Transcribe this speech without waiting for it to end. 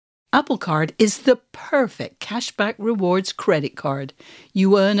Apple Card is the perfect cashback rewards credit card.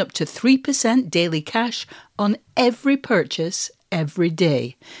 You earn up to 3% daily cash on every purchase every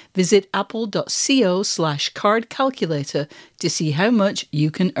day. Visit apple.co/card calculator to see how much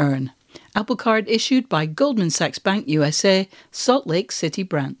you can earn. Apple Card issued by Goldman Sachs Bank USA, Salt Lake City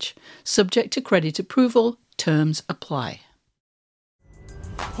branch. Subject to credit approval. Terms apply.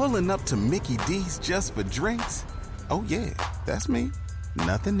 Pulling up to Mickey D's just for drinks? Oh yeah, that's me.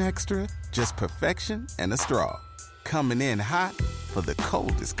 Nothing extra, just perfection and a straw. Coming in hot for the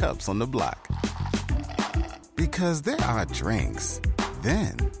coldest cups on the block. Because there are drinks.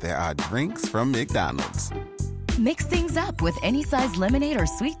 Then there are drinks from McDonald's. Mix things up with any size lemonade or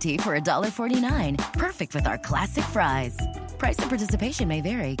sweet tea for $1.49. Perfect with our classic fries. Price and participation may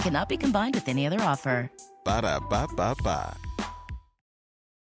vary. Cannot be combined with any other offer. Ba-da-ba-ba-ba.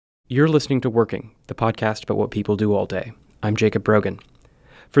 You're listening to Working, the podcast about what people do all day. I'm Jacob Brogan.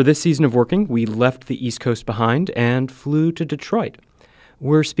 For this season of Working, we left the East Coast behind and flew to Detroit.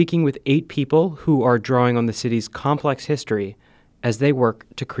 We're speaking with 8 people who are drawing on the city's complex history as they work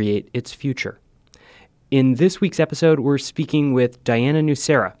to create its future. In this week's episode, we're speaking with Diana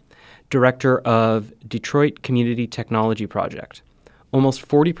Nucera, director of Detroit Community Technology Project. Almost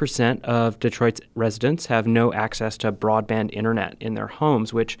 40% of Detroit's residents have no access to broadband internet in their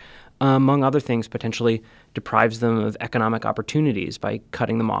homes, which, among other things, potentially deprives them of economic opportunities by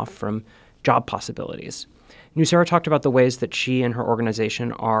cutting them off from job possibilities. Nucera talked about the ways that she and her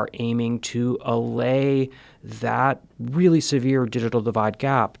organization are aiming to allay that really severe digital divide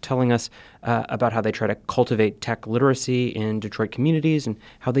gap, telling us about how they try to cultivate tech literacy in Detroit communities and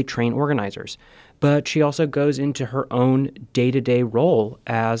how they train organizers. But she also goes into her own day-to-day role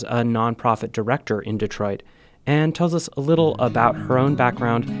as a nonprofit director in Detroit and tells us a little about her own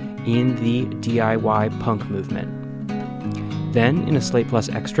background in the DIY punk movement. Then, in a Slate Plus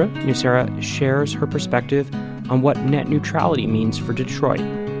Extra, Nucera shares her perspective on what net neutrality means for Detroit.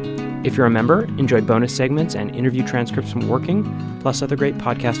 If you're a member, enjoy bonus segments and interview transcripts from Working, plus other great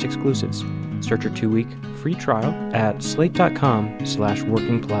podcast exclusives. Start your 2-week free trial at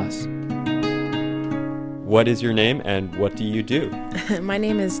slate.com/workingplus. What is your name and what do you do? My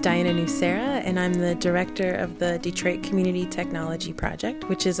name is Diana Nucera, and I'm the director of the Detroit Community Technology Project,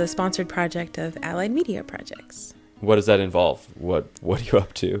 which is a sponsored project of Allied Media Projects. What does that involve? What are you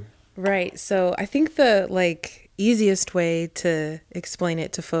up to? Right. So I think the easiest way to explain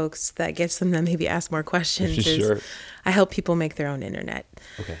it to folks that gets them to maybe ask more questions Sure. is I help people make their own internet.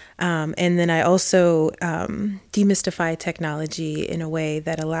 Okay. And then I also demystify technology in a way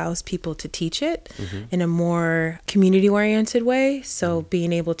that allows people to teach it in a more community-oriented way. So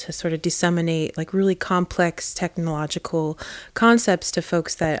being able to sort of disseminate really complex technological concepts to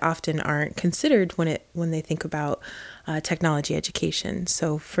folks that often aren't considered when they think about technology education.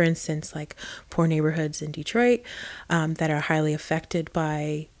 So for instance, poor neighborhoods in Detroit that are highly affected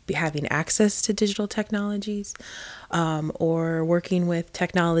by having access to digital technologies, or working with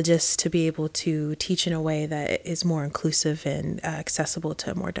technologists to be able to teach in a way that is more inclusive and accessible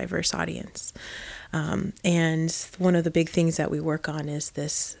to a more diverse audience. And one of the big things that we work on is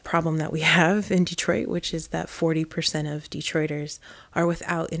this problem that we have in Detroit, which is that 40% of Detroiters are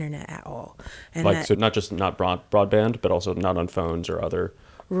without internet at all. And So not broadband, but also not on phones or other.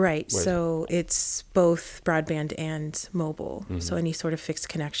 Right. So it's both broadband and mobile. So any sort of fixed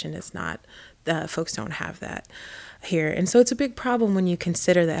connection is not, folks don't have that here. And so it's a big problem when you Right.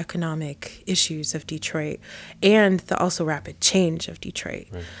 consider the economic issues of Detroit and the also rapid change of Detroit.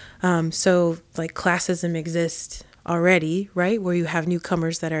 So classism exists already, right? Where you have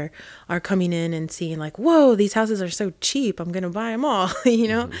newcomers that are coming in and seeing whoa, these houses are so cheap, I'm going to buy them all,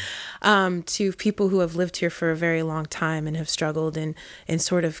 to people who have lived here for a very long time and have struggled in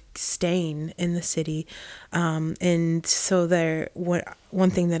sort of staying in the city. And so one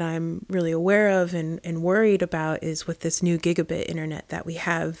thing that I'm really aware of and worried about is with this new gigabit internet that we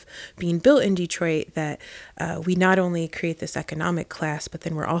have being built in Detroit, that we not only create this economic class, but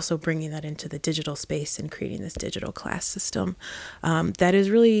then we're also bringing that into the digital space and creating this digital class system that is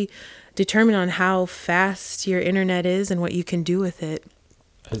really determined on how fast your internet is and what you can do with it,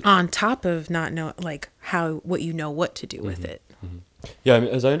 on top of not know what to do with it. Yeah,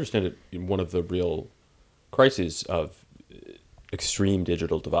 as I understand it, one of the real crises of extreme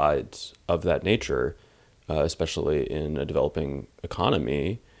digital divides of that nature, especially in a developing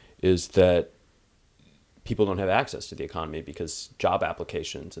economy, is that people don't have access to the economy because job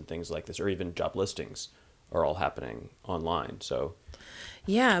applications and things like this, or even job listings, are all happening online. So,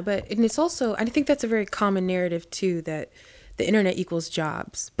 yeah, and it's also, I think that's a very common narrative too, that the internet equals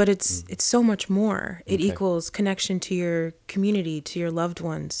jobs, but it's so much more. It equals connection to your community, to your loved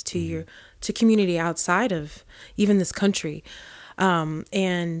ones, to to community outside of even this country.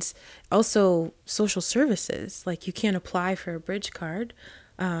 And also social services. Like, you can't apply for a bridge card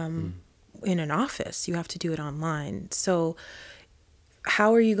in an office. You have to do it online. So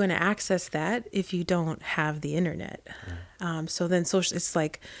how are you going to access that if you don't have the internet? So then it's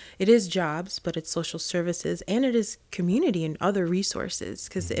like, it is jobs, but it's social services, and it is community and other resources,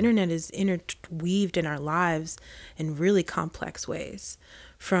 because the internet is interweaved in our lives in really complex ways,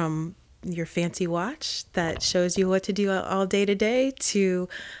 from your fancy watch that shows you what to do all day to day to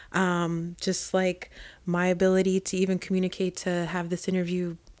just like my ability to even communicate to have this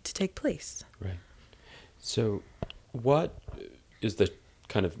interview to take place. Right. So what is the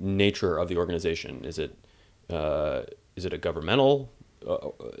kind of nature of the organization? Is it a governmental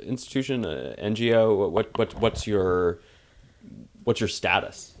institution, a NGO? What's your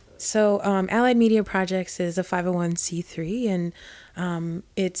status? So Allied Media Projects is a 501c3, and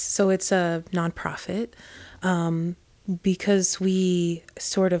it's a nonprofit because we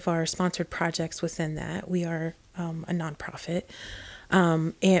sort of are sponsored projects within that. We are a nonprofit,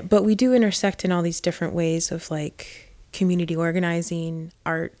 but we do intersect in all these different ways of like community organizing,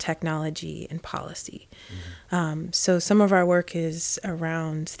 art, technology, and policy. So some of our work is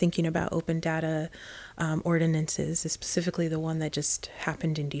around thinking about open data ordinances, specifically the one that just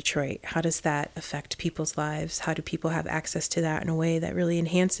happened in Detroit. How does that affect people's lives? How do people have access to that in a way that really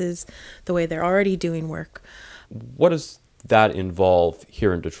enhances the way they're already doing work? What does that involve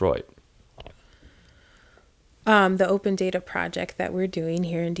here in Detroit? The open data project that we're doing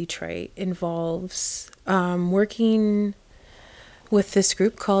here in Detroit involves working with this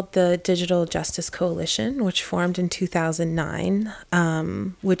group called the Digital Justice Coalition, which formed in 2009,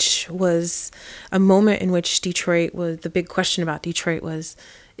 which was a moment in which the big question about Detroit was,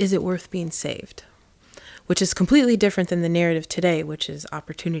 is it worth being saved? Which is completely different than the narrative today, which is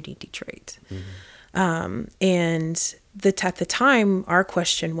Opportunity Detroit. And at the time, our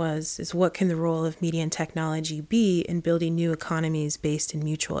question is what can the role of media and technology be in building new economies based in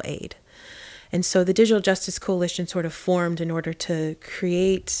mutual aid? And so the Digital Justice Coalition sort of formed in order to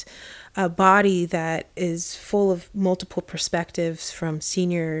create a body that is full of multiple perspectives, from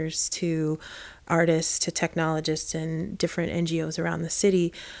seniors to artists to technologists and different NGOs around the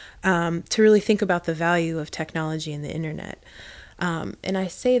city, to really think about the value of technology and the internet. And I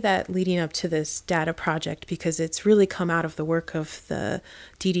say that leading up to this data project because it's really come out of the work of the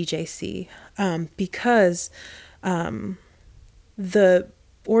DDJC, because the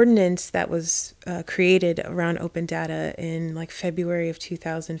ordinance that was created around open data in like February of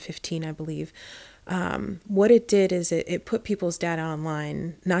 2015, I believe, what it did is it put people's data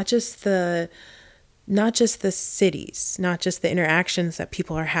online, not just the cities, not just the interactions that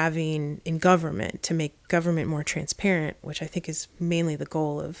people are having in government to make government more transparent, which I think is mainly the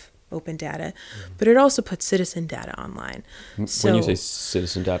goal of open data, but it also puts citizen data online. When you say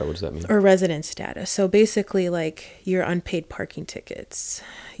citizen data, what does that mean? Or residence data. So basically like your unpaid parking tickets,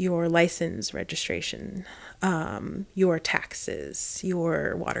 your license registration, your taxes,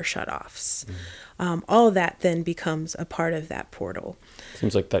 your water shutoffs, all of that then becomes a part of that portal.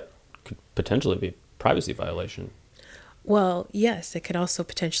 Seems like that could potentially be a privacy violation. Well, yes, it could also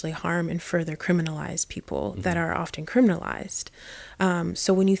potentially harm and further criminalize people that are often criminalized.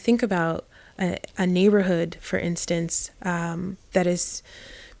 So when you think about a neighborhood, for instance, that is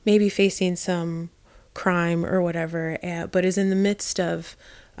maybe facing some crime or whatever, but is in the midst of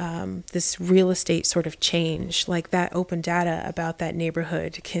this real estate sort of change, like that open data about that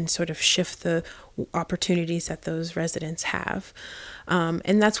neighborhood can sort of shift the opportunities that those residents have.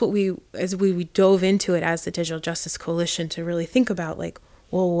 And that's what as we dove into it as the Digital Justice Coalition to really think about, like,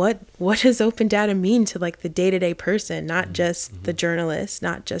 well, what does open data mean to like the day-to-day person, not just the journalists,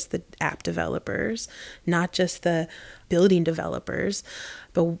 not just the app developers, not just the building developers,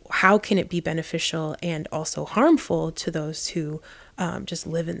 but how can it be beneficial and also harmful to those who just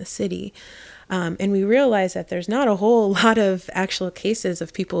live in the city? And we realized that there's not a whole lot of actual cases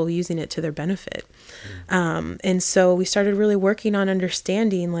of people using it to their benefit. And so we started really working on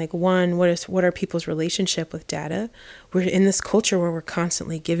understanding, like, one, what are people's relationship with data? We're in this culture where we're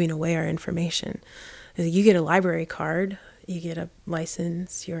constantly giving away our information. You get a library card, you get a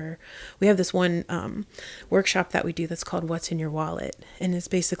license, we have this one workshop that we do that's called What's in Your Wallet, and it's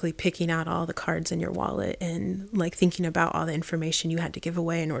basically picking out all the cards in your wallet and like thinking about all the information you had to give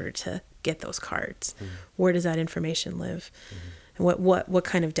away in order to get those cards. Where does that information live? And what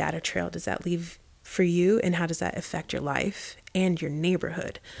kind of data trail does that leave for you, and how does that affect your life and your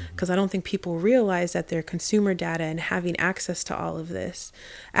neighborhood? Because I don't think people realize that their consumer data and having access to all of this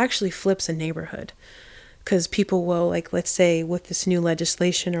actually flips a neighborhood. Because people will, like, let's say with this new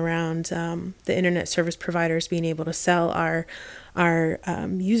legislation around the internet service providers being able to sell our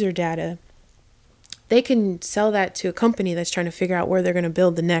user data, they can sell that to a company that's trying to figure out where they're going to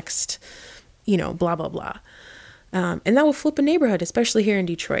build the next, blah, blah, blah. And that will flip a neighborhood, especially here in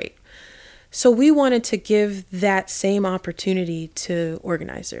Detroit. So we wanted to give that same opportunity to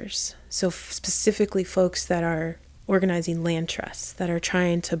organizers. So specifically folks that are organizing land trusts, that are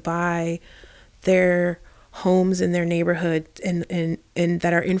trying to buy their homes in their neighborhood and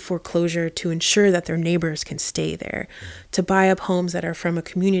that are in foreclosure to ensure that their neighbors can stay there, to buy up homes that are from a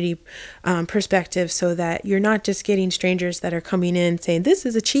community perspective, so that you're not just getting strangers that are coming in saying this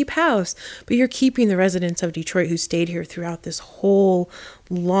is a cheap house, but you're keeping the residents of Detroit who stayed here throughout this whole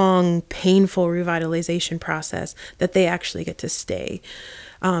long, painful revitalization process, that they actually get to stay.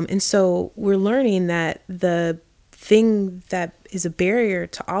 And so we're learning that the thing that is a barrier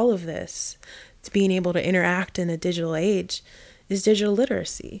to all of this, to being able to interact in a digital age, is digital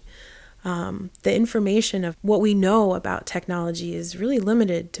literacy. The information of what we know about technology is really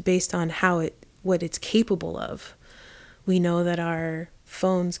limited to based on what it's capable of. We know that our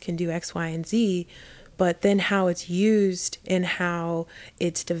phones can do X, Y, and Z, but then how it's used and how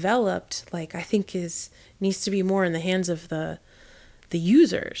it's developed, I think needs to be more in the hands of the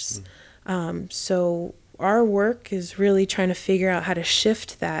users. So our work is really trying to figure out how to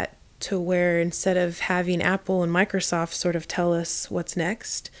shift that to where, instead of having Apple and Microsoft sort of tell us what's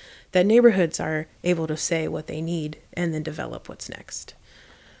next, that neighborhoods are able to say what they need and then develop what's next.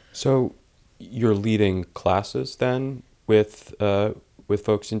 So you're leading classes then with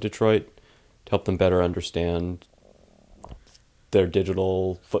folks in Detroit to help them better understand their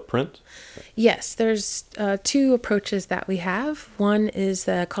digital footprint? Yes, there's two approaches that we have. One is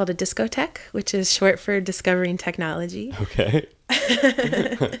called a discotheque, which is short for discovering technology. Okay.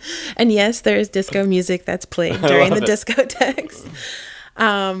 And yes, there is disco music that's played during the discotheques.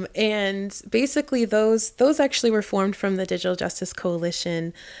 And basically those actually were formed from the Digital Justice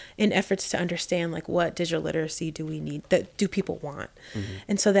Coalition in efforts to understand what digital literacy do we need, that do people want.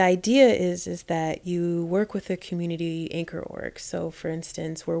 And so the idea is that you work with a community anchor org. So for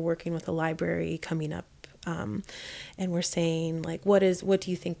instance, we're working with a library coming up, and we're saying what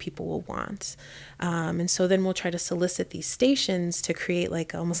do you think people will want? And so then we'll try to solicit these stations to create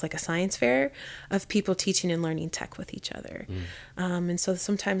almost like a science fair of people teaching and learning tech with each other. And so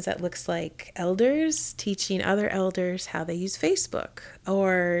sometimes that looks like elders teaching other elders how they use Facebook,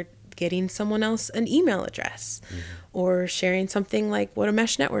 or getting someone else an email address, or sharing something like what a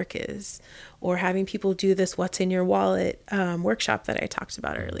mesh network is, or having people do this what's in your wallet workshop that I talked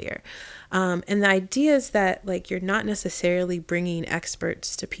about earlier. And the idea is that you're not necessarily bringing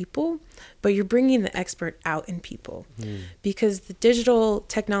experts to people, but you're bringing the expert out in people. Because the digital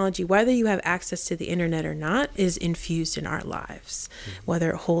technology, whether you have access to the internet or not, is infused in our lives,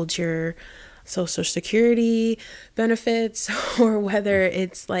 whether it holds your Social Security benefits, or whether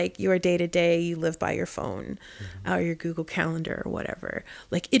it's your day-to-day, you live by your phone or your Google Calendar or whatever.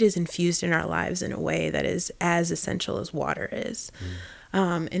 It is infused in our lives in a way that is as essential as water is.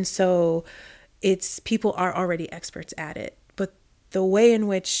 And so people are already experts at it, but the way in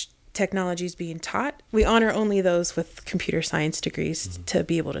which technology is being taught, we honor only those with computer science degrees to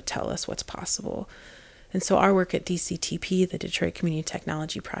be able to tell us what's possible. And so our work at DCTP, the Detroit Community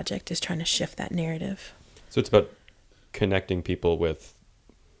Technology Project, is trying to shift that narrative. So it's about connecting people with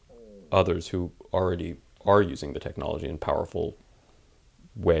others who already are using the technology in powerful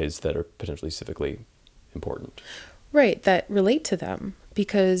ways that are potentially civically important. Right, that relate to them.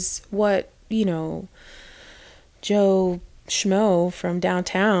 Because what, Joe Schmo from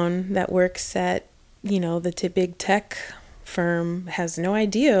downtown that works at, the big tech firm has no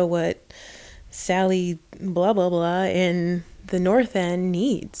idea what Sally blah, blah, blah in the North End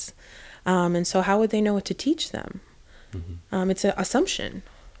needs. And so how would they know what to teach them? It's an assumption.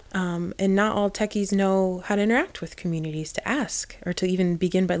 And not all techies know how to interact with communities, to ask, or to even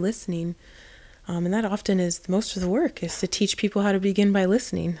begin by listening. And that often is most of the work, is to teach people how to begin by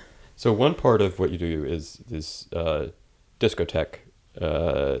listening. So one part of what you do is this discotheque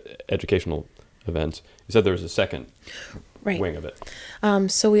educational events. You said there was a second wing of it.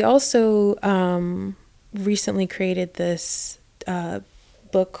 So we also recently created this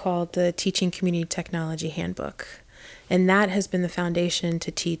book called the Teaching Community Technology Handbook. And that has been the foundation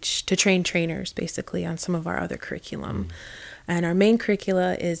to train trainers basically on some of our other curriculum. And our main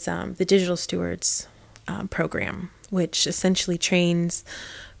curricula is the Digital Stewards program, which essentially trains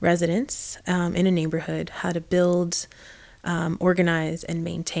residents in a neighborhood how to build, organize, and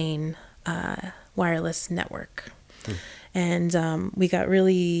maintain a wireless network. And we got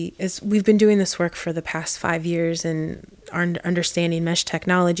really, we've been doing this work for the past 5 years and are understanding mesh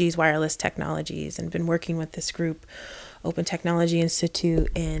technologies, wireless technologies, and been working with this group, Open Technology Institute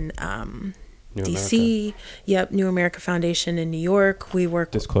in New DC. America. Yep, New America Foundation in New York. We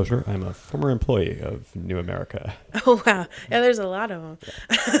work. Disclosure, I'm a former employee of New America. Oh, wow. Yeah, there's a lot of them.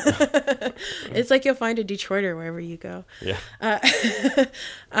 It's like you'll find a Detroiter wherever you go. Yeah.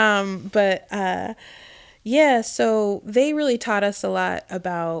 Yeah, so they really taught us a lot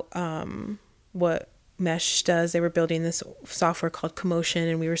about what Mesh does. They were building this software called Commotion,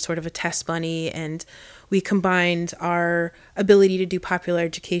 and we were sort of a test bunny, and we combined our ability to do popular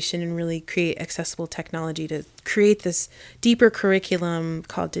education and really create accessible technology to create this deeper curriculum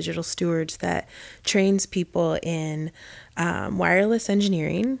called Digital Stewards that trains people in wireless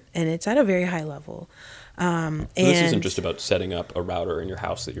engineering, and it's at a very high level. So this isn't just about setting up a router in your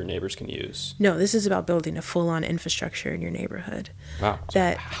house that your neighbors can use. No, this is about building a full-on infrastructure in your neighborhood. Wow.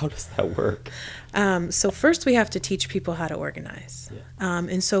 So how does that work? So first we have to teach people how to organize. Yeah.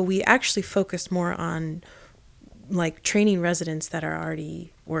 And so we actually focused more on like training residents that are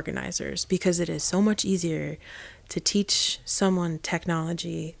already organizers, because it is so much easier to teach someone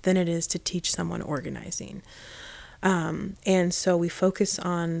technology than it is to teach someone organizing. And so we focus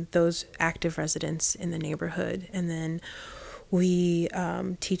on those active residents in the neighborhood, and then we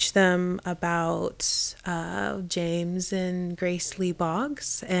teach them about James and Grace Lee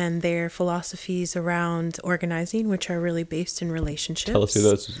Boggs and their philosophies around organizing, which are really based in relationships. Tell us who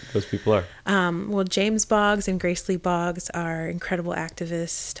those people are. Well, James Boggs and Grace Lee Boggs are incredible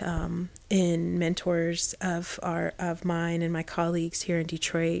activists and mentors of mine and my colleagues here in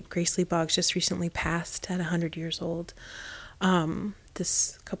Detroit. Grace Lee Boggs just recently passed at 100 years old a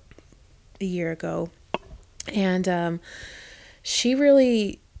year ago. And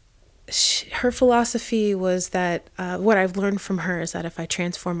her philosophy was that what I've learned from her is that if I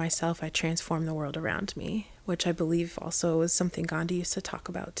transform myself, I transform the world around me, which I believe also is something Gandhi used to talk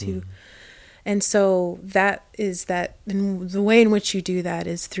about too. And so and the way in which you do that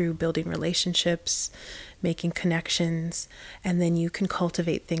is through building relationships, making connections, and then you can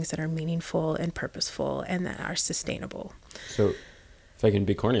cultivate things that are meaningful and purposeful and that are sustainable. So if I can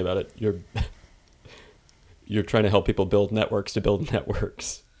be corny about it, you're trying to help people build networks to build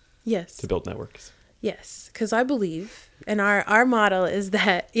networks. Yes. To build networks. Yes, because I believe, and our model is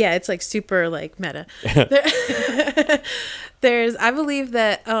that, yeah, it's like super like meta. I believe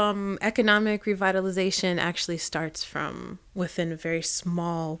that economic revitalization actually starts from within a very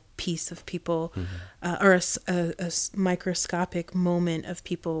small piece of people, or a microscopic moment of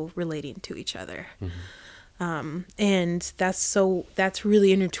people relating to each other. And that's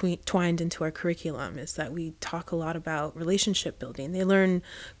really intertwined into our curriculum, is that we talk a lot about relationship building. They learn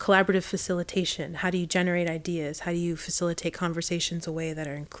collaborative facilitation. How do you generate ideas? How do you facilitate conversations a way that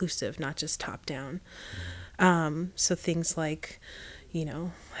are inclusive, not just top down? So things like,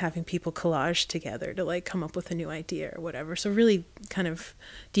 having people collage together to like come up with a new idea or whatever. So really kind of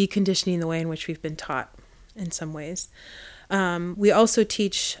deconditioning the way in which we've been taught in some ways. We also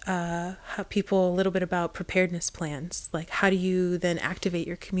teach people a little bit about preparedness plans. Like, how do you then activate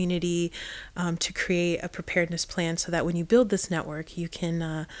your community to create a preparedness plan so that when you build this network, you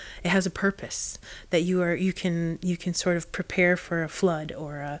can it has a purpose, that you can sort of prepare for a flood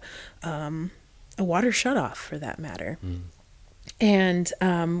or a water shutoff, for that matter. And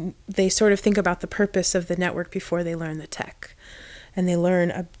they sort of think about the purpose of the network before they learn the tech, and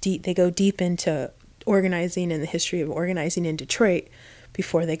they go deep into organizing and the history of organizing in Detroit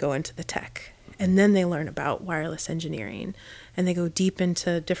before they go into the tech. And then they learn about wireless engineering, and they go deep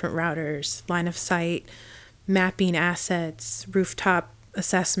into different routers, line of sight, mapping assets, rooftop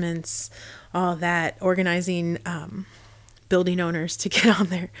assessments, all that, organizing building owners to get on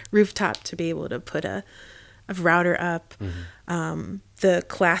their rooftop to be able to put a router up. The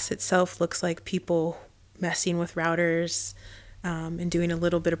class itself looks like people messing with routers and doing a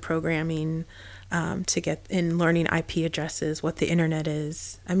little bit of programming to get in, learning IP addresses, what the internet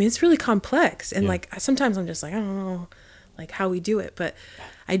is. I mean, it's really complex. And like, sometimes I'm just like, I don't know like how we do it, but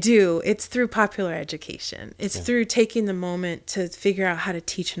I do. It's through popular education. It's through taking the moment to figure out how to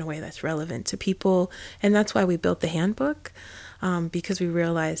teach in a way that's relevant to people. And that's why we built the handbook, because we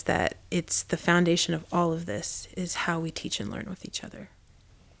realized that it's the foundation of all of this is how we teach and learn with each other.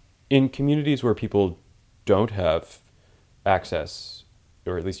 In communities where people don't have access,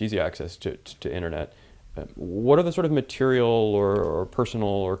 or at least easy access to internet, what are the sort of material or personal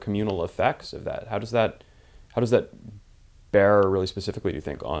or communal effects of that? How does that bear really specifically, do you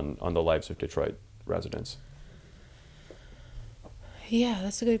think, on the lives of Detroit residents? Yeah,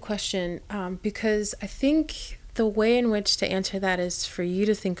 that's a good question, because I think the way in which to answer that is for you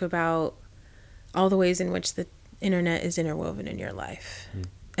to think about all the ways in which the internet is interwoven in your life,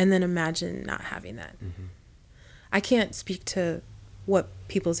 and then imagine not having that. I can't speak to what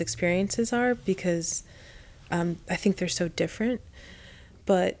people's experiences are because I think they're so different,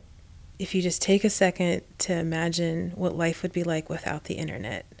 but if you just take a second to imagine what life would be like without the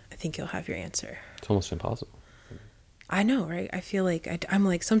internet, I think you'll have your answer. It's almost impossible. I know, right? I feel like I'm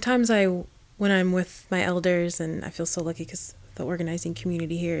like, sometimes when I'm with my elders, and I feel so lucky because the organizing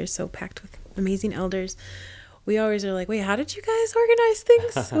community here is so packed with amazing elders, we always are like, wait, how did you guys organize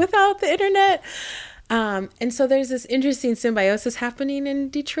things without the internet? And so there's this interesting symbiosis happening in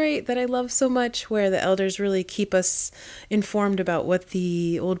Detroit that I love so much, where the elders really keep us informed about what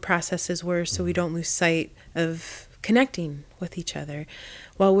the old processes were so we don't lose sight of connecting with each other,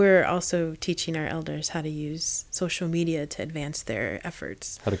 while we're also teaching our elders how to use social media to advance their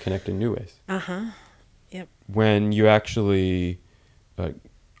efforts. How to connect in new ways. Yep. When you actually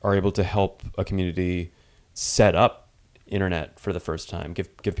are able to help a community set up internet for the first time,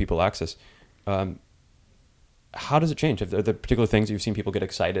 give people access, how does it change? Are there particular things you've seen people get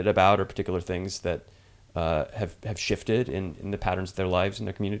excited about, or particular things that have shifted in the patterns of their lives and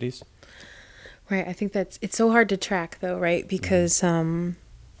their communities? Right. I think it's so hard to track though, right? Because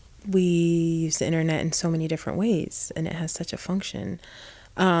we use the internet in so many different ways and it has such a function.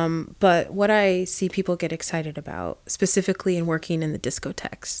 But what I see people get excited about, specifically in working in the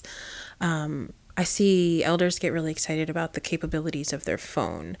discotheques, I see elders get really excited about the capabilities of their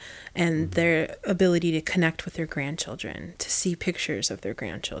phone and their ability to connect with their grandchildren, to see pictures of their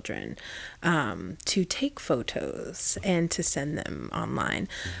grandchildren, to take photos and to send them online,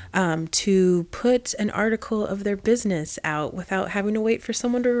 to put an article of their business out without having to wait for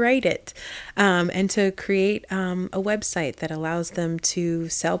someone to write it, and to create a website that allows them to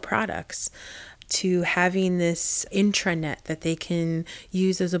sell products, to having this intranet that they can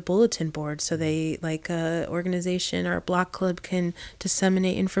use as a bulletin board so they, like a organization or a block club, can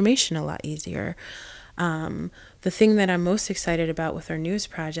disseminate information a lot easier. The thing that I'm most excited about with our newest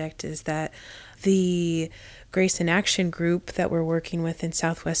project is that the Grace in Action group that we're working with in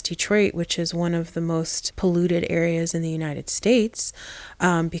Southwest Detroit, which is one of the most polluted areas in the United States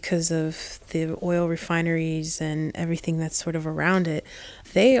because of the oil refineries and everything that's sort of around it,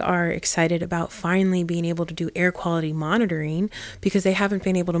 they are excited about finally being able to do air quality monitoring, because they haven't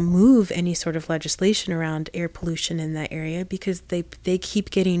been able to move any sort of legislation around air pollution in that area because they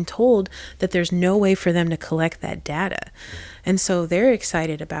keep getting told that there's no way for them to collect that data. And so they're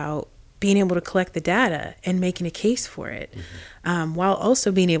excited about being able to collect the data and making a case for it, while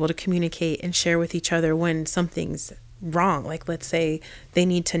also being able to communicate and share with each other when something's wrong. Like, let's say they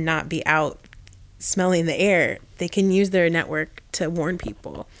need to not be out smelling the air. They can use their network to warn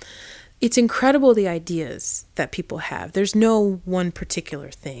people. It's incredible, the ideas that people have. There's no one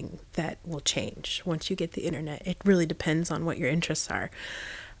particular thing that will change once you get the internet. It really depends on what your interests are.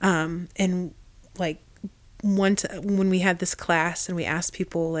 And like, when we had this class and we asked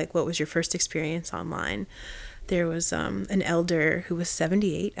people, like, what was your first experience online? There was an elder who was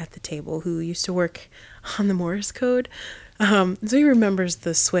 78 at the table who used to work on the Morse code. So he remembers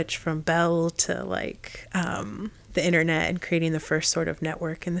the switch from Bell to like the internet and creating the first sort of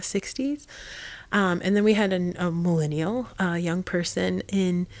network in the 60s. And then we had a millennial, a young person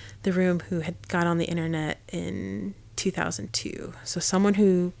in the room who had got on the internet in 2002. So someone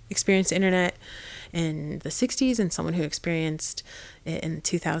who experienced the internet in the 60s and someone who experienced it in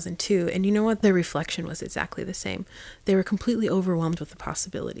 2002. And you know what? Their reflection was exactly the same. They were completely overwhelmed with the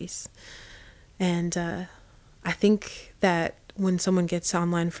possibilities. And I think that when someone gets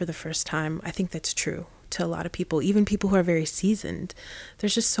online for the first time, I think that's true to a lot of people, even people who are very seasoned.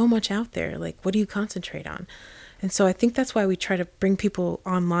 There's just so much out there. Like, what do you concentrate on? And so I think that's why we try to bring people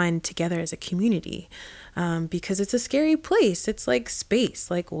online together as a community, because it's a scary place. It's like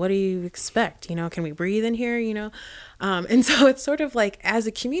space. Like, what do you expect? You know, can we breathe in here? You know? And so it's sort of like, as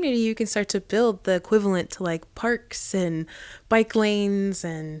a community, you can start to build the equivalent to like parks and bike lanes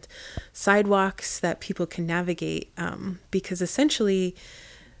and sidewalks that people can navigate, because essentially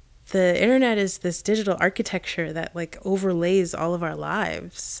the internet is this digital architecture that like overlays all of our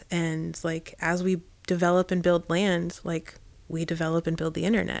lives. And like, as we develop and build land, like we develop and build the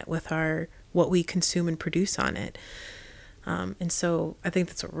internet with what we consume and produce on it. And so I think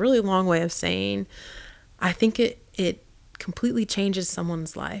that's a really long way of saying, I think it completely changes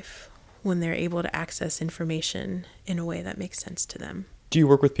someone's life when they're able to access information in a way that makes sense to them. Do you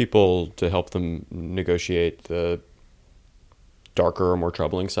work with people to help them negotiate the darker or more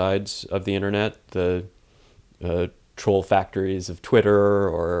troubling sides of the internet, the troll factories of Twitter,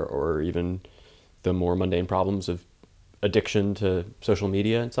 or even the more mundane problems of addiction to social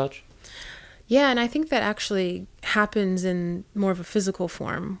media and such? Yeah, and I think that actually happens in more of a physical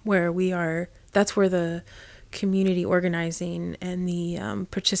form, where that's where the community organizing and the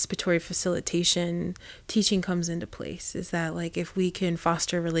participatory facilitation teaching comes into place. Is that like, if we can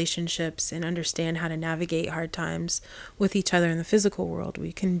foster relationships and understand how to navigate hard times with each other in the physical world,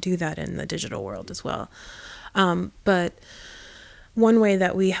 we can do that in the digital world as well. But one way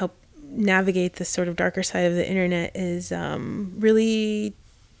that we help navigate this sort of darker side of the internet is really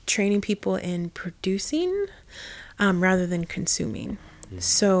training people in producing rather than consuming.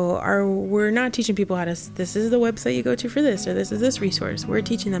 So we're not teaching people how to, this is the website you go to for this, or this is this resource. We're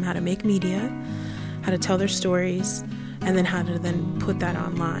teaching them how to make media, how to tell their stories, and then how to then put that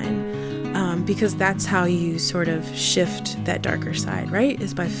online. Because that's how you sort of shift that darker side, right?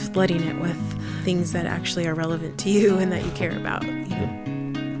 Is by flooding it with things that actually are relevant to you and that you care about. You know?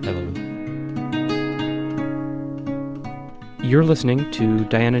 I love it. You're listening to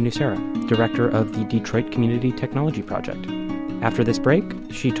Diana Nusera, director of the Detroit Community Technology Project. After this break,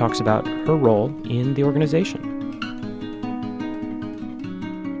 she talks about her role in the organization.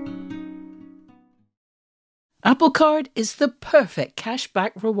 Apple Card is the perfect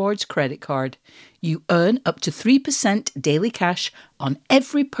cashback rewards credit card. You earn up to 3% daily cash on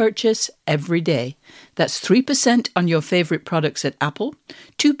every purchase every day. That's 3% on your favorite products at Apple,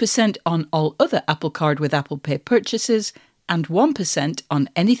 2% on all other Apple Card with Apple Pay purchases, and 1% on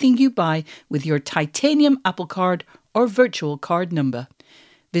anything you buy with your titanium Apple Card or virtual card number.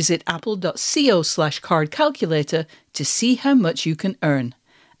 Visit apple.co/card calculator to see how much you can earn.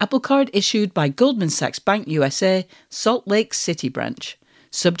 Apple Card issued by Goldman Sachs Bank USA, Salt Lake City branch.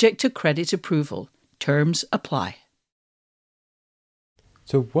 Subject to credit approval. Terms apply.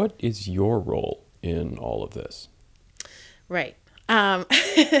 So what is your role in all of this? Right.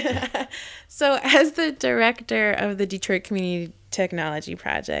 So as the director of the Detroit Community Technology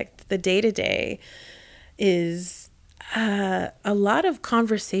Project, the day-to-day is a lot of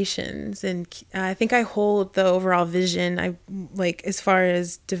conversations, and I think I hold the overall vision. I like, as far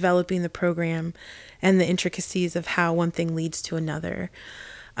as developing the program and the intricacies of how one thing leads to another.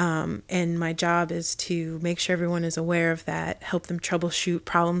 And my job is to make sure everyone is aware of that, help them troubleshoot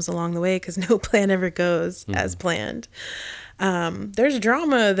problems along the way, because no plan ever goes as planned. There's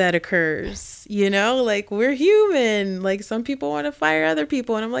drama that occurs, like, we're human. Like, some people want to fire other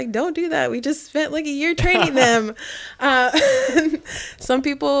people, and I'm like, don't do that. We just spent like a year training them. Some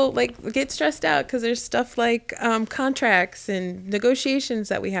people like get stressed out because there's stuff like contracts and negotiations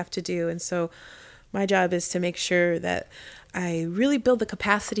that we have to do. And so my job is to make sure that I really build the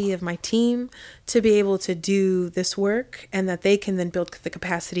capacity of my team to be able to do this work, and that they can then build the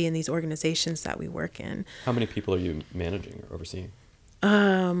capacity in these organizations that we work in. How many people are you managing or overseeing?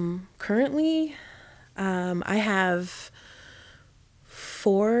 Currently, I have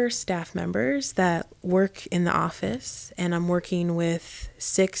 4 staff members that work in the office, and I'm working with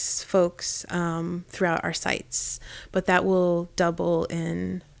 6 folks throughout our sites, but that will double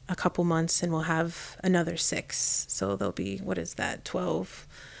in a couple months, and we'll have another 6. So there'll be, 12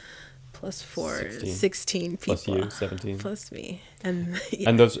 plus 4, 16 people. Plus you, 17. Plus me. And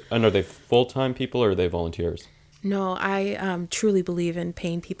are they full-time people, or are they volunteers? No, I truly believe in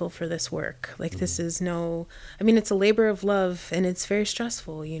paying people for this work. Like, this is it's a labor of love, and it's very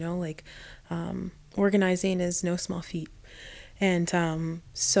stressful, organizing is no small feat. And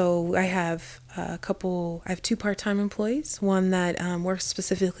so I have 2 part-time employees, one that works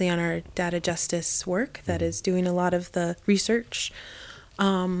specifically on our data justice work, that is doing a lot of the research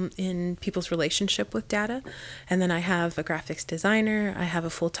in people's relationship with data. And then I have a graphics designer, I have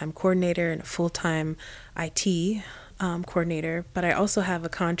a full-time coordinator, and a full-time IT coordinator, but I also have a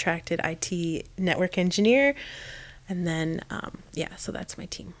contracted IT network engineer. And then, so that's my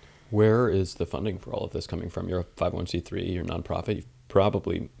team. Where is the funding for all of this coming from? You're a 501c3, you're a nonprofit. You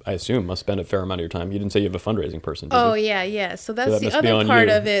probably, I assume, must spend a fair amount of your time. You didn't say you have a fundraising person, did you? Yeah. So that's the other part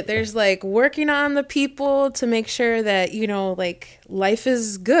of it. There's like working on the people to make sure that, life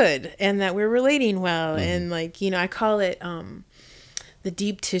is good and that we're relating well. And I call it the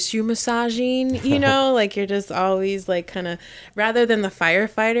deep tissue massaging, like, you're just always like kind of, rather than the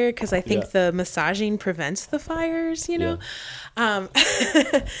firefighter, because I think the massaging prevents the fires, I'll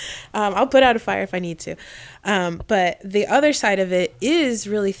put out a fire if I need to. But the other side of it is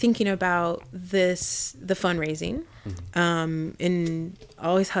really thinking about the fundraising, and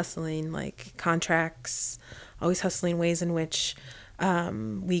always hustling, like contracts, always hustling ways in which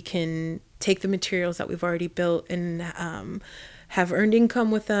we can take the materials that we've already built and have earned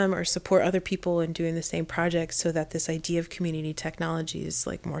income with them or support other people in doing the same projects, so that this idea of community technology is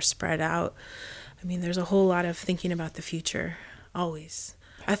like more spread out. I mean, there's a whole lot of thinking about the future, always.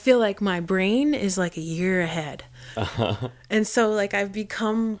 I feel like my brain is like a year ahead. And so like I've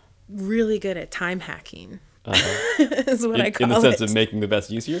become really good at time hacking. Is what I call it. In the sense of making the best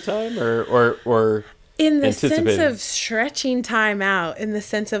use of your time, or in the sense of stretching time out, in the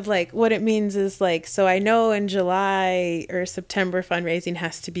sense of like what it means is like, so I know in July or September fundraising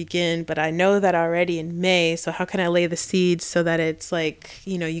has to begin, but I know that already in May. So how can I lay the seeds so that it's like,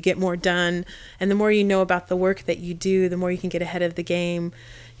 you know, you get more done? And the more you know about the work that you do, the more you can get ahead of the game.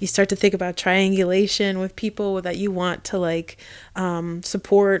 You start to think about triangulation with people that you want to like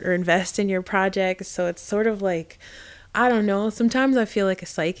support or invest in your project. So it's sort of like, I don't know, sometimes I feel like a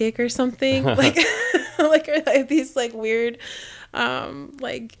psychic or something. Like like these like weird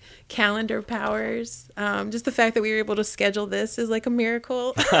like calendar powers. Just the fact that we were able to schedule this is like a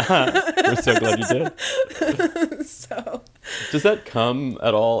miracle. We're so glad you did. So does that come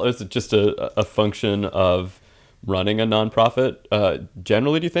at all? Is it just a function of running a nonprofit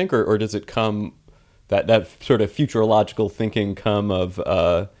generally, do you think, or does it come that sort of futurological thinking come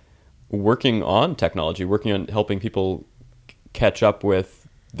of working on technology, working on helping people catch up with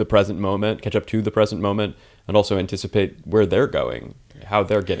the present moment, catch up to the present moment, and also anticipate where they're going, how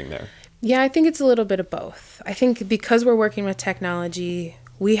they're getting there? Yeah, I think it's a little bit of both. I think because we're working with technology,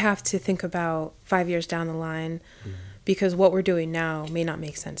 we have to think about 5 years down the line, because what we're doing now may not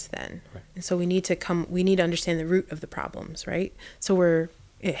make sense then. Right. And so we need to understand the root of the problems, right? So we're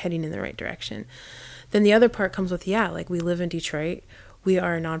heading in the right direction. Then the other part comes with, like we live in Detroit. We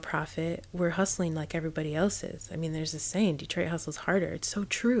are a nonprofit. We're hustling like everybody else is. I mean, there's this saying, Detroit hustles harder. It's so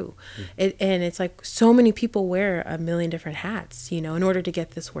true. And it's like so many people wear a million different hats, you know, in order to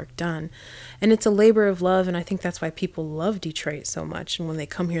get this work done. And it's a labor of love. And I think that's why people love Detroit so much. And when they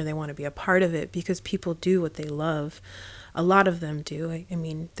come here, they want to be a part of it, because people do what they love. A lot of them do. I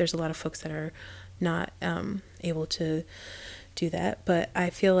mean, there's a lot of folks that are not able to do that. But I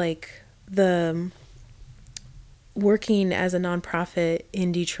feel like working as a nonprofit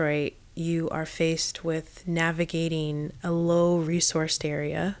in Detroit, you are faced with navigating a low-resourced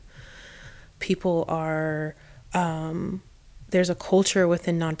area. People are, there's a culture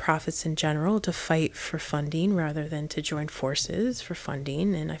within nonprofits in general to fight for funding rather than to join forces for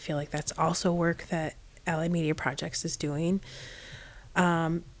funding. And I feel like that's also work that Allied Media Projects is doing.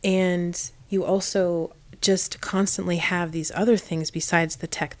 And you also just constantly have these other things besides the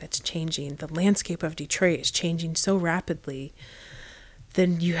tech that's changing. The landscape of Detroit is changing so rapidly.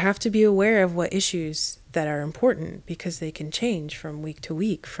 Then you have to be aware of what issues that are important, because they can change from week to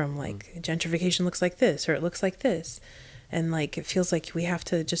week, from like gentrification looks like this or it looks like this. And like it feels like we have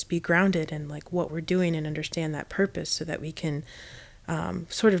to just be grounded in like what we're doing and understand that purpose, so that we can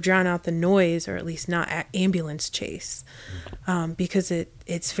sort of drown out the noise, or at least not ambulance chase, because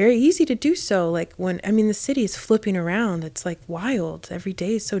it's very easy to do so. Like the city is flipping around. It's like wild. Every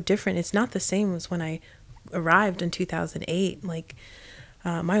day is so different. It's not the same as when I arrived in 2008. Like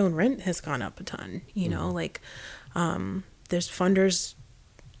my own rent has gone up a ton, you know, like there's funders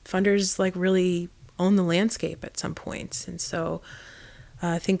like really own the landscape at some points. And so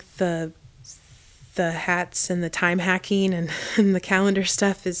I think the hats and the time hacking and the calendar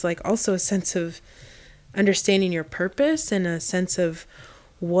stuff is like also a sense of understanding your purpose and a sense of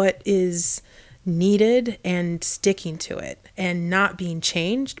what is needed and sticking to it and not being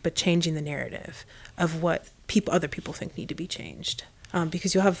changed, but changing the narrative of what other people think need to be changed.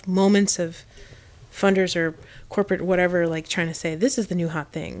 Because you'll have moments of funders or corporate whatever, like trying to say, this is the new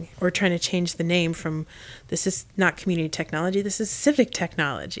hot thing, or trying to change the name from, this is not community technology, this is civic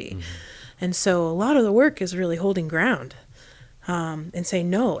technology. And so a lot of the work is really holding ground and saying,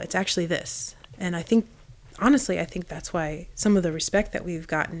 no, it's actually this. And I think, honestly, that's why some of the respect that we've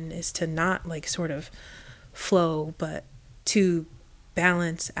gotten is to not like sort of flow, but to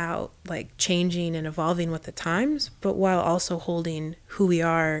balance out like changing and evolving with the times, but while also holding who we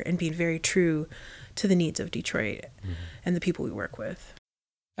are and being very true to the needs of Detroit and the people we work with.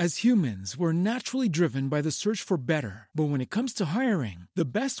 As humans, we're naturally driven by the search for better. But when it comes to hiring, the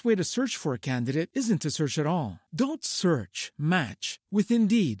best way to search for a candidate isn't to search at all. Don't search, match with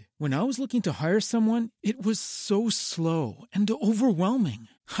Indeed. When I was looking to hire someone, it was so slow and overwhelming.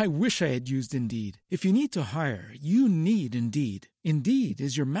 I wish I had used Indeed. If you need to hire, you need Indeed. Indeed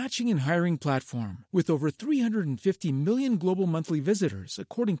is your matching and hiring platform with over 350 million global monthly visitors,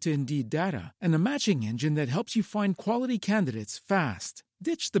 according to Indeed data, and a matching engine that helps you find quality candidates fast.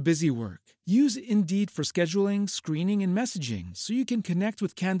 Ditch the busy work. Use Indeed for scheduling, screening, and messaging so you can connect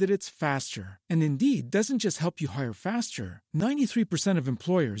with candidates faster. And Indeed doesn't just help you hire faster. 93% of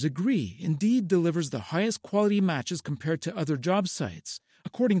employers agree Indeed delivers the highest quality matches compared to other job sites,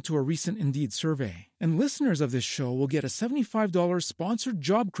 according to a recent Indeed survey. And listeners of this show will get a $75 sponsored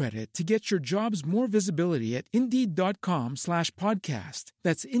job credit to get your jobs more visibility at Indeed.com/podcast.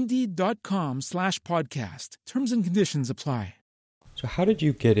 That's Indeed.com/podcast. Terms and conditions apply. So how did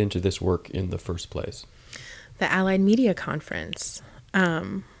you get into this work in the first place? The Allied Media Conference.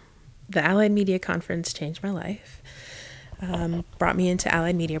 The Allied Media Conference changed my life. Brought me into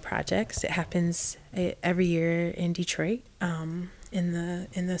Allied Media Projects. It happens every year in Detroit in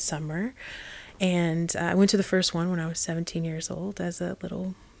the summer. And I went to the first one when I was 17 years old as a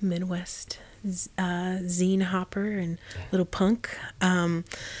little Midwest zine hopper and little punk.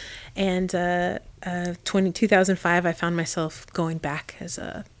 And 2005, I found myself going back as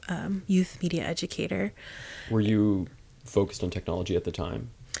a youth media educator. Were you focused on technology at the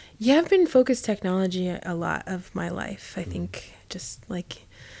time? Yeah, I've been focused technology a lot of my life. I think just like,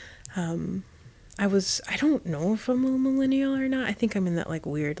 I don't know if I'm a millennial or not. I think I'm in that like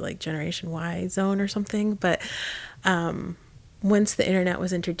weird like Generation Y zone or something. But once the internet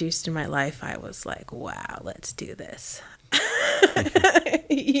was introduced in my life, I was like, wow, let's do this.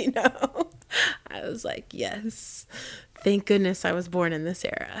 You know, I was like, yes, thank goodness I was born in this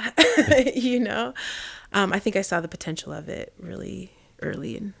era. You know, I think I saw the potential of it really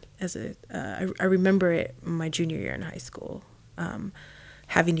early. And I remember it my junior year in high school,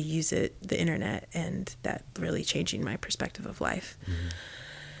 having to use the internet, and that really changing my perspective of life. Mm-hmm.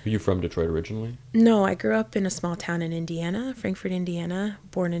 Were you from Detroit originally? No, I grew up in a small town in Indiana, Frankfort, Indiana,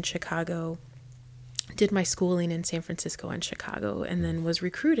 born in Chicago. Did my schooling in San Francisco and Chicago, and then was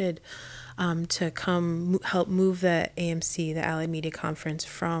recruited to come help move the AMC, the Allied Media Conference,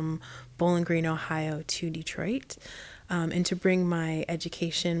 from Bowling Green, Ohio to Detroit, and to bring my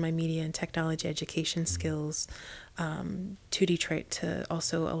education, my media and technology education skills to Detroit, to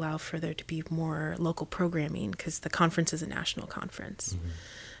also allow for there to be more local programming, because the conference is a national conference. Mm-hmm.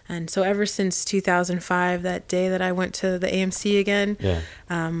 And so ever since 2005, that day that I went to the AMC again,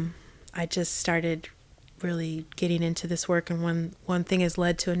 I just started really getting into this work, and one thing has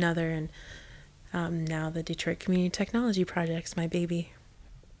led to another, and now the Detroit Community Technology Project's my baby.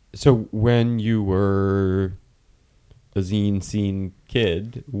 So when you were a zine scene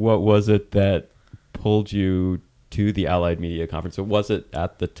kid, what was it that pulled you to the Allied Media Conference? What was it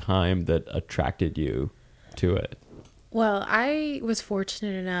at the time that attracted you to it? Well, I was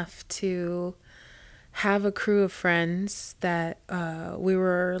fortunate enough to have a crew of friends that we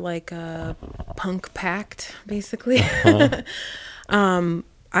were like a punk pact, basically. Uh-huh.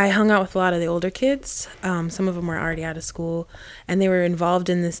 I hung out with a lot of the older kids. Some of them were already out of school, and they were involved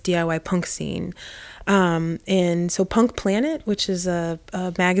in this DIY punk scene. And so Punk Planet, which is a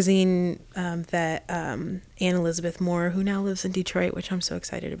magazine that Anne Elizabeth Moore, who now lives in Detroit, which I'm so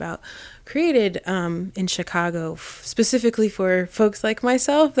excited about, created in Chicago specifically for folks like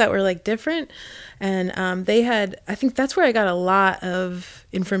myself that were like different. And they had, I think that's where I got a lot of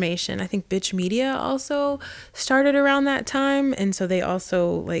information. I think Bitch Media also started around that time. And so they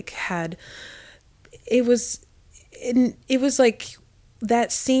also like had, it was like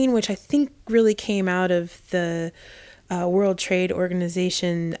that scene, which I think really came out of the World Trade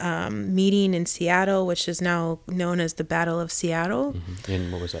Organization meeting in Seattle, which is now known as the Battle of Seattle. Mm-hmm.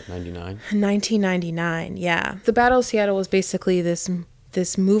 In, what was that, 99? 1999, yeah. The Battle of Seattle was basically this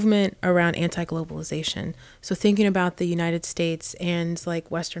movement around anti-globalization. So thinking about the United States and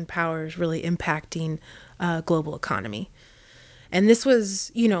like Western powers really impacting global economy. And this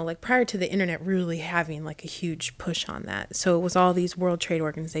was, you know, like prior to the internet really having like a huge push on that. So it was all these World Trade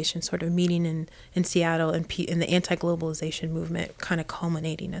Organization sort of meeting in Seattle, and the anti-globalization movement kind of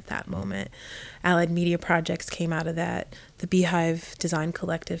culminating at that moment. Allied Media Projects came out of that. The Beehive Design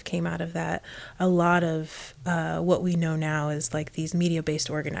Collective came out of that. A lot of what we know now is like these media-based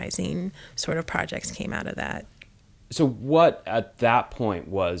organizing sort of projects came out of that. So what at that point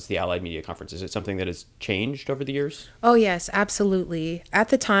was the Allied Media Conference? Is it something that has changed over the years? Oh, yes, absolutely. At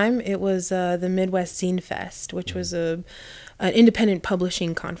the time, it was the Midwest Zine Fest, which was an independent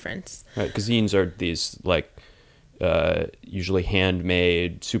publishing conference. Right, because zines are these like usually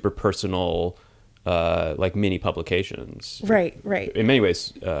handmade, super personal, like mini publications. Right. In many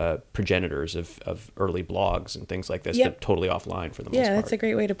ways, progenitors of early blogs and things like this, Yep. but totally offline for the most part. Yeah, that's a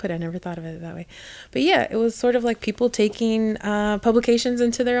great way to put it. I never thought of it that way. But yeah, it was sort of like people taking publications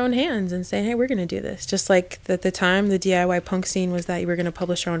into their own hands and saying, hey, we're going to do this. Just like at the time, the DIY punk scene was that you were going to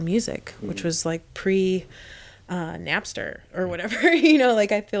publish your own music, which was like pre Napster or whatever, you know,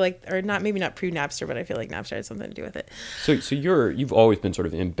 like I feel like, or not, maybe not pre-Napster, but I feel like Napster had something to do with it. So you've always been sort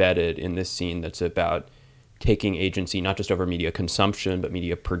of embedded in this scene that's about taking agency, not just over media consumption, but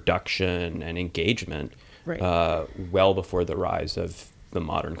media production and engagement, Right. Well before the rise of the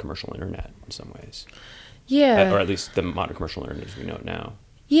modern commercial internet in some ways. Yeah. Or at least the modern commercial internet as we know it now.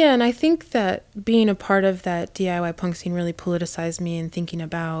 Yeah, and I think that being a part of that DIY punk scene really politicized me in thinking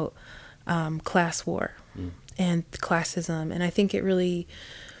about class war and classism. And I think it really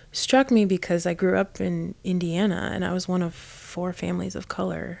struck me because I grew up in Indiana and I was one of 4 families of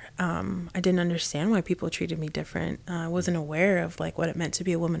color. I didn't understand why people treated me different. I wasn't aware of like what it meant to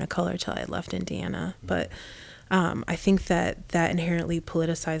be a woman of color till I had left Indiana. But I think that inherently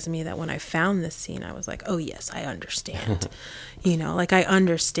politicized me, that when I found this scene, I was like, oh yes, I understand. You know, like I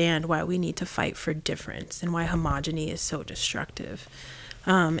understand why we need to fight for difference and why homogeny is so destructive.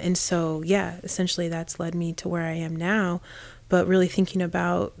 And so, yeah, essentially that's led me to where I am now, but really thinking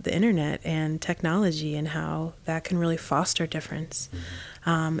about the internet and technology and how that can really foster difference.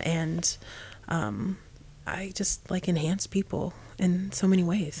 I just like enhance people in so many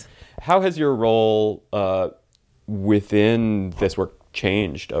ways. How has your role within this work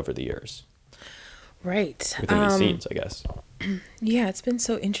changed over the years? Right. Within these scenes, I guess. Yeah, it's been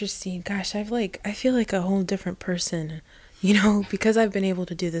so interesting. Gosh, I feel like a whole different person, you know, because I've been able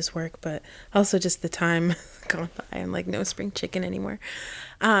to do this work, but also just the time gone by. I'm like no spring chicken anymore.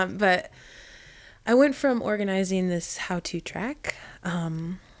 But I went from organizing this how-to track,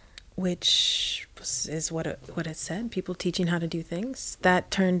 which is what it said, people teaching how to do things.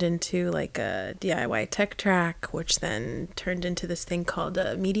 That turned into like a DIY tech track, which then turned into this thing called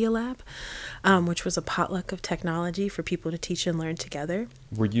a Media Lab, which was a potluck of technology for people to teach and learn together.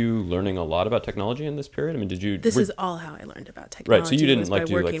 Were you learning a lot about technology in this period? I mean, This is all how I learned about technology. Right, so you didn't like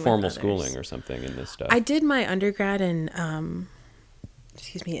do like working formal with others. schooling or something in this stuff? I did my undergrad in,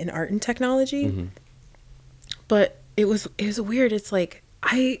 in art and technology, but it was weird. It's like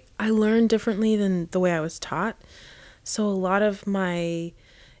I learned differently than the way I was taught. So a lot of my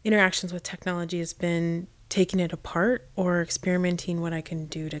interactions with technology has been taking it apart or experimenting what I can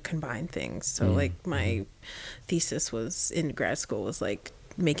do to combine things. So like my thesis was in grad school was like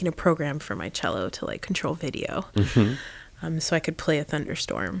making a program for my cello to like control video, so I could play a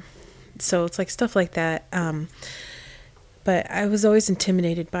thunderstorm. So it's like stuff like that. But I was always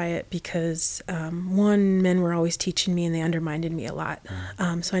intimidated by it because, one, men were always teaching me and they undermined me a lot.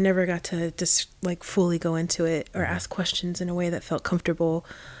 So I never got to just like fully go into it or ask questions in a way that felt comfortable.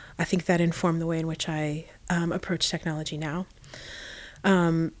 I think that informed the way in which I approach technology now.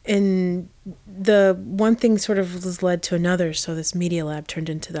 And the one thing sort of was led to another. So this Media Lab turned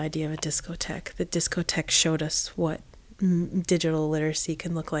into the idea of a discotheque. The discotheque showed us what digital literacy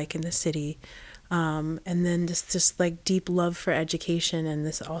can look like in the city. And then just like deep love for education and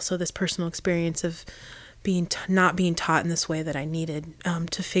this personal experience of not being taught in this way that I needed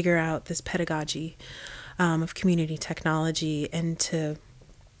to figure out this pedagogy of community technology and to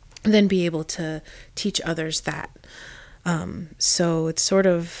then be able to teach others that. So it's sort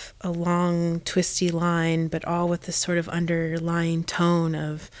of a long, twisty line, but all with this sort of underlying tone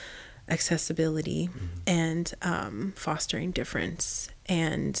of accessibility and fostering difference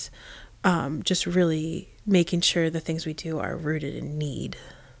and just really making sure the things we do are rooted in need,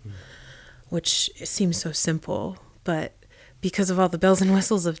 which seems so simple, but because of all the bells and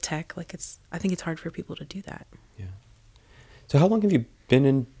whistles of tech, I think it's hard for people to do that. Yeah. So how long have you been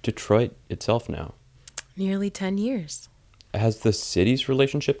in Detroit itself now? Nearly 10 years. Has the city's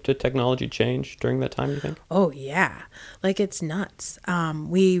relationship to technology changed during that time, you think? Oh, yeah. Like, it's nuts.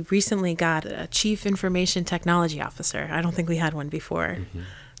 We recently got a chief information technology officer. I don't think we had one before.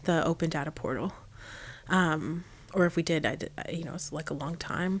 The open data portal, or if we did, it's like a long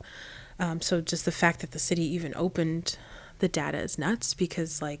time. So just the fact that the city even opened the data is nuts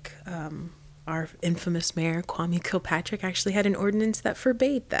because our infamous mayor, Kwame Kilpatrick, actually had an ordinance that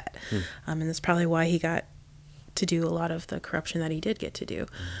forbade that. And that's probably why he got to do a lot of the corruption that he did get to do.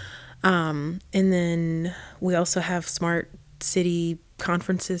 And then we also have smart city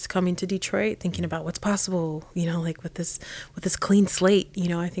conferences coming to Detroit, thinking about what's possible, with this clean slate.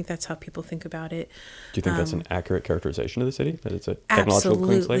 I think that's how people think about it. Do you think that's an accurate characterization of the city, that it's a technological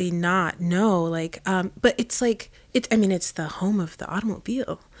clean slate? Absolutely not. No, but it's the home of the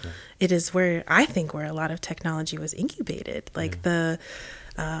automobile. Yeah. It is where a lot of technology was incubated.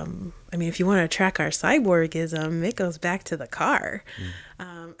 If you want to track our cyborgism, it goes back to the car.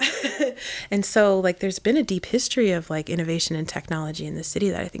 And so there's been a deep history of innovation and technology in the city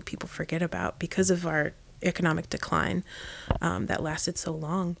that I think people forget about because of our economic decline that lasted so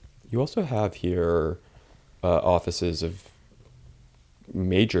long. You also have here offices of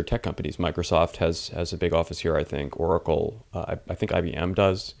major tech companies. Microsoft has a big office here, I think. Oracle, I think IBM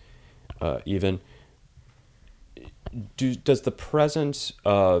does even. Does the presence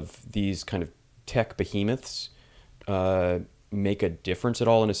of these kind of tech behemoths make a difference at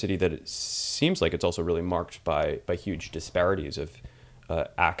all in a city that it seems like it's also really marked by huge disparities of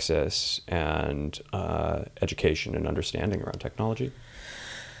access and education and understanding around technology?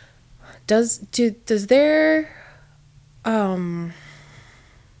 Does their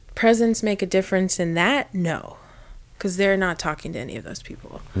presence make a difference in that? No, because they're not talking to any of those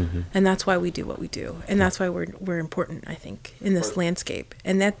people. Mm-hmm. And that's why we do what we do, and that's why we're important, I think, in this landscape.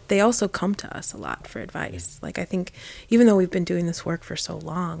 And that they also come to us a lot for advice. Like, I think even though we've been doing this work for so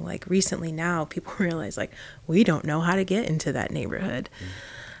long, like recently now people realize like we don't know how to get into that neighborhood.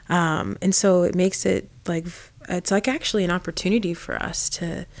 And so it makes it like it's like actually an opportunity for us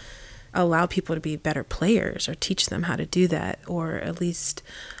to allow people to be better players, or teach them how to do that, or at least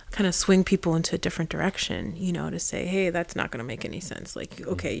kind of swing people into a different direction, you know, to say, hey, that's not going to make any sense. Like,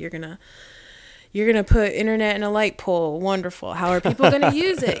 okay, you're going to put internet in a light pole. Wonderful. How are people going to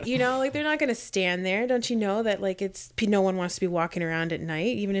use it? You know, like they're not going to stand there. Don't you know that like no one wants to be walking around at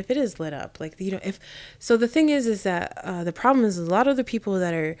night, even if it is lit up. Like, you know, so the thing is that the problem is a lot of the people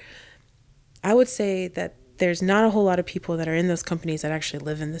that are, I would say that there's not a whole lot of people that are in those companies that actually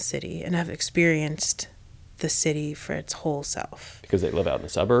live in the city and have experienced the city for its whole self. Because they live out in the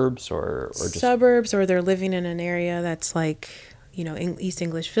suburbs or just... Suburbs, or they're living in an area that's like, you know, East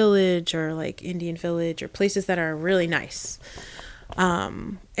English Village or like Indian Village, or places that are really nice.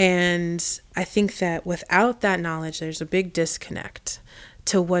 And I think that without that knowledge, there's a big disconnect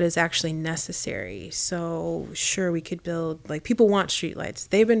to what is actually necessary. So sure, we could build, like, people want streetlights.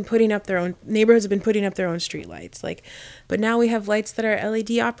 They've been putting up their own, neighborhoods have been putting up their own streetlights. Like, but now we have lights that are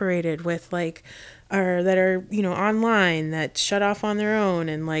LED operated with like, or that are, you know, online, that shut off on their own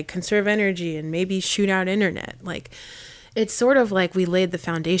and like conserve energy and maybe shoot out internet. Like, it's sort of like we laid the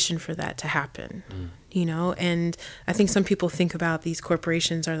foundation for that to happen, you know? And I think some people think about these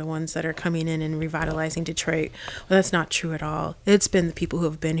corporations are the ones that are coming in and revitalizing Detroit. Well, that's not true at all. It's been the people who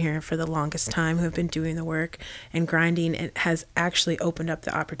have been here for the longest time, who have been doing the work and grinding. It has actually opened up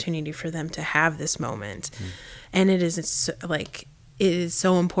the opportunity for them to have this moment. And it is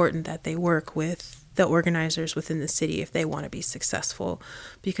so important that they work with the organizers within the city if they want to be successful,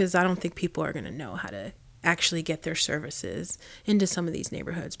 because I don't think people are going to know how to actually get their services into some of these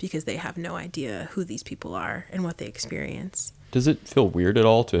neighborhoods because they have no idea who these people are and what they experience. Does it feel weird at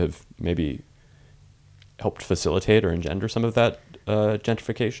all to have maybe helped facilitate or engender some of that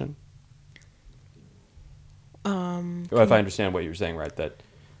gentrification? If I understand what you're saying, right, that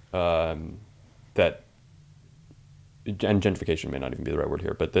and gentrification may not even be the right word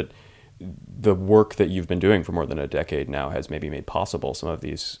here, but that the work that you've been doing for more than a decade now has maybe made possible some of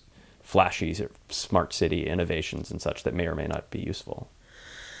these flashy smart city innovations and such that may or may not be useful.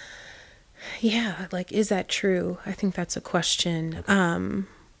 Yeah, like, is that true? I think that's a question. Okay.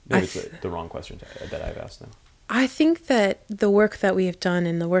 Maybe it's the wrong question that I've asked now. I think that the work that we have done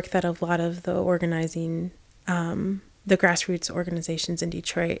and the work that a lot of the organizing, the grassroots organizations in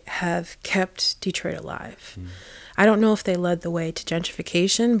Detroit have kept Detroit alive. I don't know if they led the way to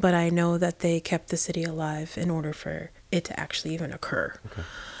gentrification, but I know that they kept the city alive in order for it to actually even occur. Okay.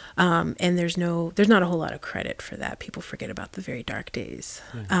 And there's not a whole lot of credit for that. People forget about the very dark days.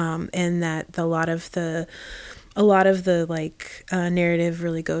 Yeah. And that a lot of the narrative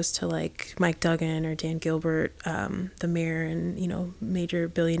really goes to like Mike Duggan or Dan Gilbert, the mayor and, you know, major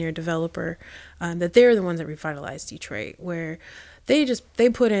billionaire developer, that they're the ones that revitalized Detroit, where they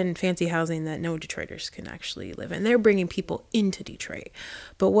put in fancy housing that no Detroiters can actually live in. They're bringing people into Detroit.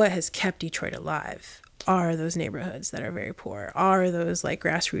 But what has kept Detroit alive are those neighborhoods that are very poor, are those like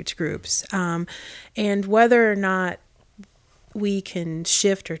grassroots groups. And whether or not we can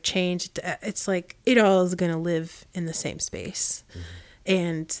shift or change, it's like it all is going to live in the same space.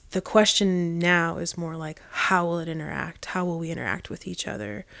 And the question now is more like, how will it interact? How will we interact with each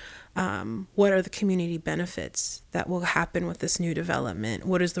other? What are the community benefits that will happen with this new development?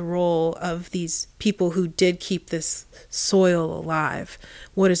 What is the role of these people who did keep this soil alive?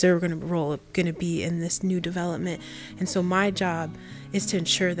 What is their role going to be in this new development? And so my job is to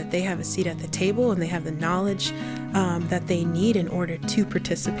ensure that they have a seat at the table and they have the knowledge that they need in order to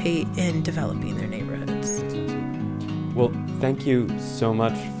participate in developing their neighborhoods. Well, thank you so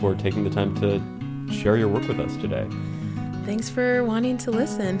much for taking the time to share your work with us today. Thanks for wanting to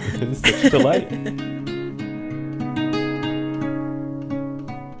listen. It's such a delight.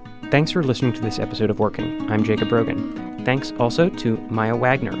 Thanks for listening to this episode of Working. I'm Jacob Brogan. Thanks also to Maya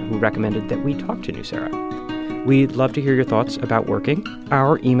Wagner, who recommended that we talk to Nusera. We'd love to hear your thoughts about Working.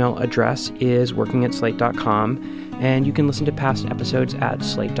 Our email address is working@slate.com, and you can listen to past episodes at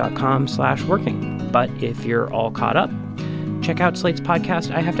slate.com/working. But if you're all caught up, check out Slate's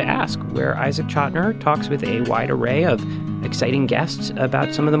podcast, I Have to Ask, where Isaac Chotiner talks with a wide array of exciting guests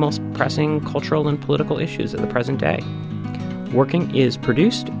about some of the most pressing cultural and political issues of the present day. Working is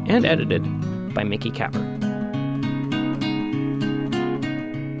produced and edited by Mickey Capper.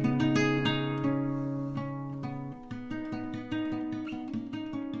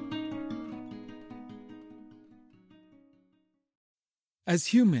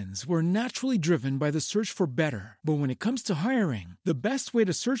 As humans, we're naturally driven by the search for better. But when it comes to hiring, the best way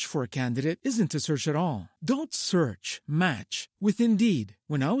to search for a candidate isn't to search at all. Don't search, match with Indeed.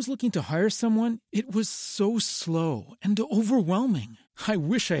 When I was looking to hire someone, it was so slow and overwhelming. I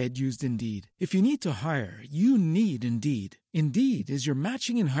wish I had used Indeed. If you need to hire, you need Indeed. Indeed is your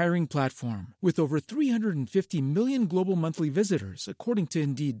matching and hiring platform with over 350 million global monthly visitors, according to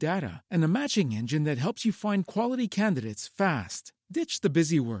Indeed data, and a matching engine that helps you find quality candidates fast. Ditch the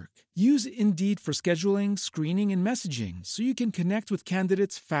busy work. Use Indeed for scheduling, screening, and messaging so you can connect with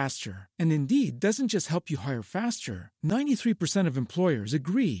candidates faster. And Indeed doesn't just help you hire faster. 93% of employers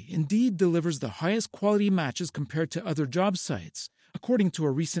agree Indeed delivers the highest quality matches compared to other job sites, according to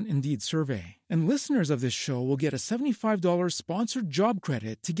a recent Indeed survey. And listeners of this show will get a $75 sponsored job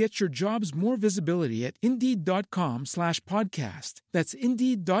credit to get your jobs more visibility at Indeed.com/podcast. That's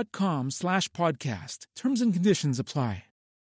Indeed.com/podcast. Terms and conditions apply.